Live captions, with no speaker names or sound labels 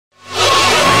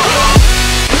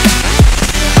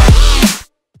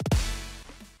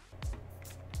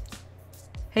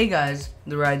Hey guys,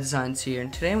 TheRyDesigns here,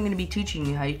 and today I'm going to be teaching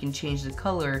you how you can change the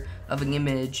color of an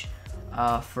image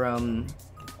from,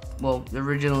 well,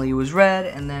 originally it was red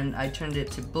and then I turned it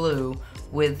to blue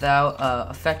without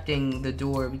affecting the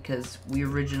door, because we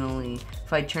originally,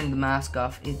 if I turn the mask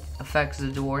off, it affects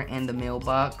the door and the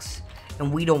mailbox,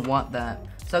 and we don't want that.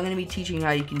 So I'm going to be teaching you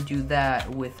how you can do that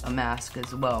with a mask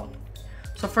as well.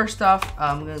 So first off,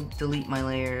 I'm going to delete my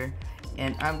layer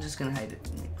and I'm just going to hide it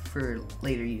for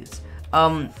later use.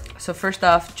 So first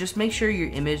off, just make sure your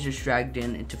image is dragged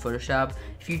into Photoshop.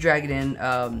 If you drag it in,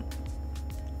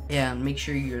 make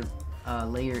sure your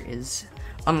layer is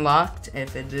unlocked.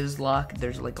 If it is locked,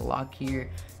 there's like a lock here.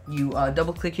 You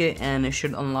double click it and it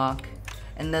should unlock.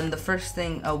 And then the first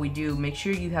thing we do, make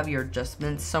sure you have your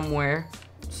adjustments somewhere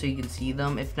so you can see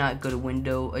them. If not, go to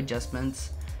Window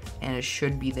Adjustments and it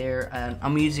should be there.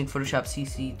 I'm using Photoshop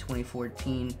CC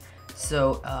 2014.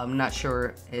 So I'm not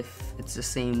sure if it's the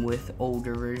same with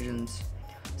older versions.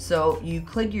 So you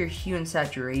click your hue and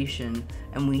saturation,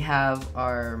 and we have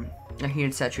our hue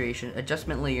and saturation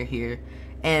adjustment layer here.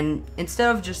 And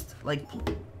instead of just like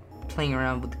playing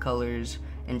around with the colors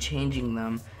and changing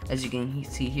them, as you can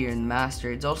see here in the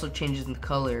master, it's also changing the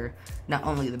color, not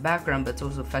only the background, but it's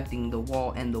also affecting the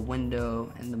wall and the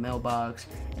window and the mailbox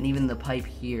and even the pipe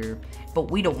here.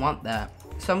 But we don't want that.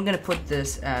 So I'm gonna put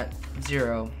this at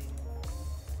 0.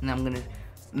 And I'm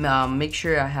gonna make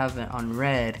sure I have it on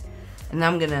red, and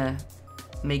then I'm gonna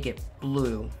make it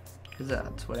blue, because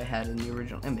that's what I had in the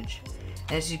original image.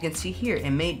 And as you can see here, it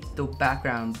made the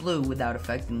background blue without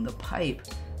affecting the pipe,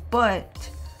 but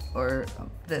the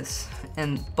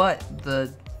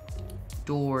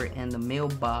door and the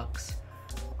mailbox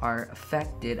are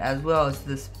affected, as well as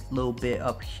this little bit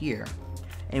up here,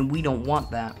 and we don't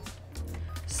want that.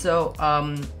 So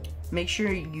make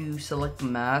sure you select the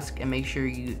mask and make sure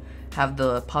you have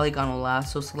the polygonal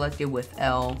lasso selected with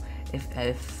L.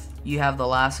 If you have the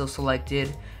lasso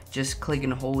selected, just click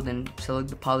and hold and select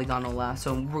the polygonal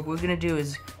lasso. And what we're gonna do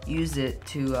is use it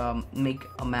to make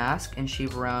a mask and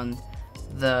shape around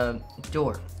the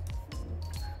door.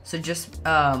 So just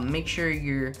make sure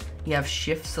you have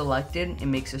shift selected. It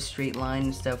makes a straight line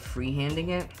instead of freehanding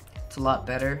it. It's a lot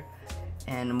better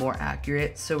and more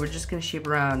accurate. So we're just gonna shape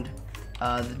around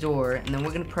the door, and then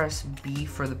we're gonna press B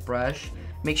for the brush.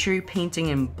 Make sure you're painting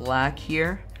in black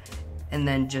here, and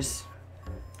then just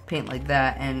paint like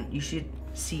that, and you should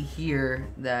see here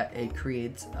that it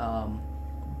creates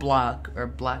black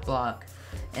block,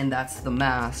 and that's the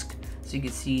mask. So you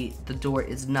can see the door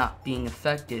is not being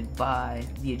affected by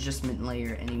the adjustment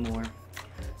layer anymore.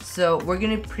 So we're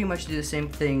gonna pretty much do the same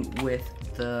thing with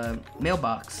the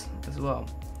mailbox as well.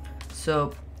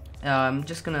 So I'm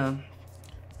just gonna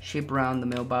shape around the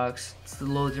mailbox. It's a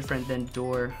little different than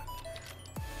door.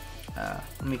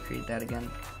 Let me create that again.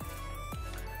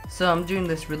 So I'm doing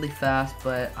this really fast,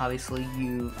 but obviously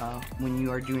you, when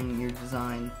you are doing your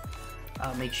design,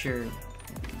 make sure you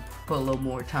put a little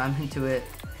more time into it.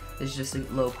 It's just a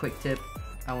little quick tip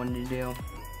I wanted to do.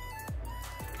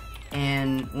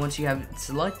 And once you have it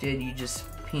selected, you just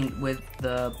paint with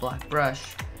the black brush,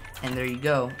 and there you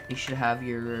go. You should have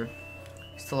your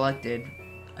selected,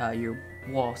 your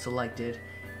wall selected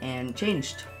and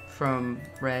changed from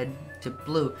red to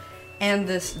blue. And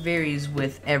this varies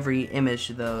with every image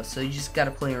though, so you just gotta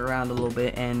play around a little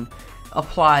bit and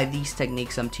apply these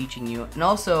techniques I'm teaching you. And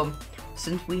also,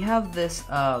 since we have this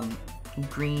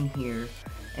green here,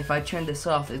 if I turn this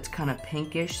off, it's kind of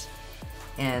pinkish,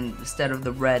 and instead of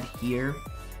the red here.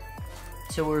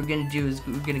 So what we're gonna do is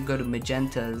we're gonna go to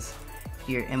magentas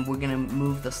here, and we're gonna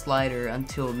move the slider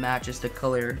until it matches the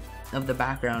color of the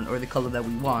background, or the color that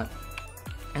we want.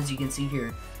 As you can see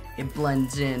here, it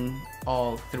blends in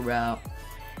all throughout,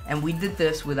 and we did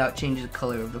this without changing the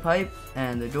color of the pipe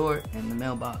and the door and the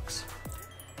mailbox.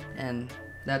 And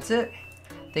that's it.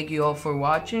 Thank you all for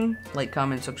watching. Like,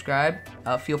 comment, subscribe.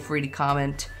 Feel free to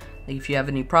comment if you have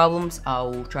any problems. I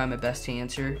will try my best to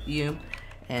answer you,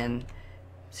 and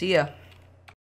see ya.